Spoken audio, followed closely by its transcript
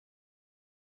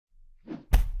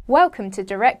Welcome to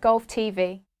Direct Golf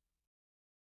TV.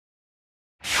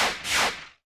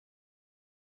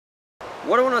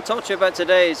 What I want to talk to you about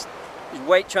today is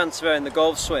weight transfer in the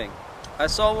golf swing. I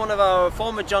saw one of our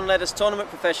former John Ledders tournament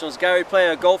professionals, Gary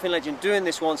Player, a golfing legend, doing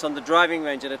this once on the driving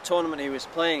range at a tournament he was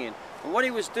playing in. And what he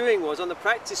was doing was, on the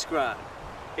practice ground,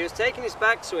 he was taking his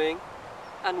backswing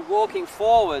and walking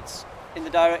forwards in the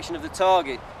direction of the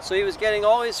target. So he was getting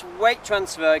all his weight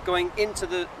transfer going into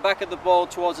the back of the ball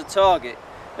towards the target.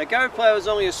 Now Gary Player was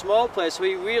only a small player, so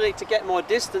he really, to get more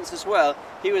distance as well,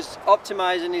 he was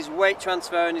optimising his weight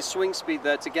transfer and his swing speed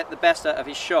there to get the best out of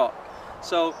his shot.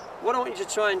 So what I want you to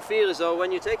try and feel is though,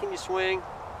 when you're taking your swing,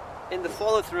 in the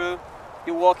follow through,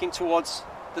 you're walking towards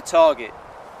the target.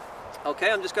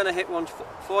 Okay, I'm just going to hit one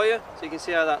for you so you can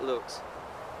see how that looks.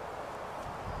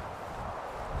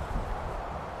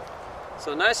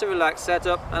 So nice and relaxed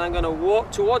setup, and I'm going to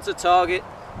walk towards the target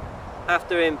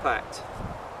after impact.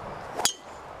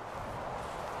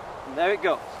 And there it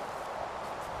goes.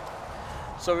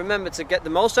 So remember, to get the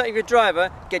most out of your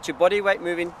driver, get your body weight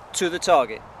moving to the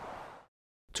target.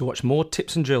 To watch more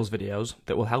tips and drills videos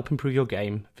that will help improve your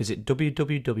game, visit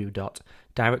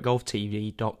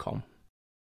www.directgolftv.com.